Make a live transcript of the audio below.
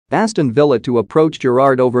Aston Villa to approach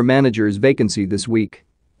Gerrard over manager's vacancy this week.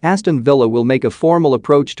 Aston Villa will make a formal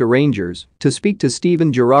approach to Rangers to speak to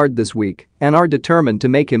Steven Gerrard this week and are determined to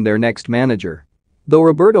make him their next manager. Though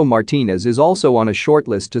Roberto Martinez is also on a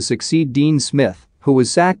shortlist to succeed Dean Smith, who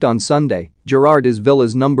was sacked on Sunday, Gerrard is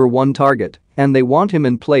Villa's number one target and they want him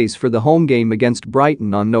in place for the home game against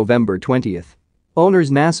Brighton on November 20th.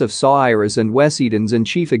 Owners Nassif Sawiris and Wes Edens and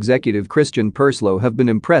chief executive Christian Purslow have been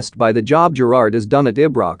impressed by the job Gerrard has done at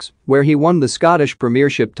Ibrox, where he won the Scottish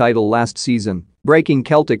Premiership title last season, breaking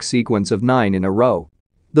Celtic's sequence of 9 in a row.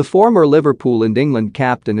 The former Liverpool and England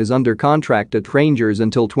captain is under contract at Rangers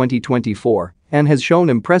until 2024 and has shown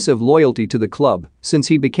impressive loyalty to the club since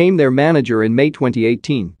he became their manager in May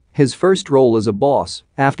 2018, his first role as a boss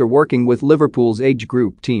after working with Liverpool's age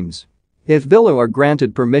group teams. If Villa are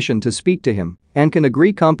granted permission to speak to him and can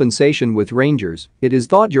agree compensation with Rangers, it is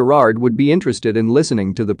thought Gerrard would be interested in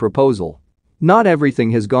listening to the proposal. Not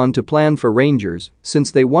everything has gone to plan for Rangers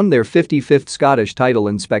since they won their 55th Scottish title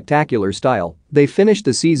in spectacular style. They finished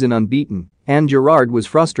the season unbeaten, and Gerrard was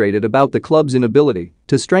frustrated about the club's inability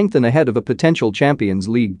to strengthen ahead of a potential Champions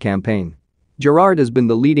League campaign. Gerrard has been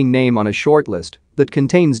the leading name on a shortlist that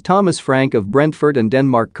contains Thomas Frank of Brentford and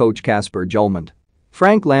Denmark coach Kasper Hjulmand.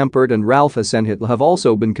 Frank Lampard and Ralph Hasenhüttl have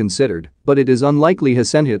also been considered, but it is unlikely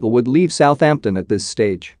Hasenhüttl would leave Southampton at this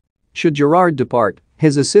stage. Should Gerrard depart,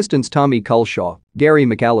 his assistants Tommy Culshaw, Gary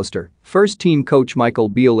McAllister, first-team coach Michael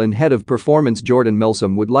Beale and head of performance Jordan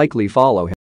Milsom would likely follow him.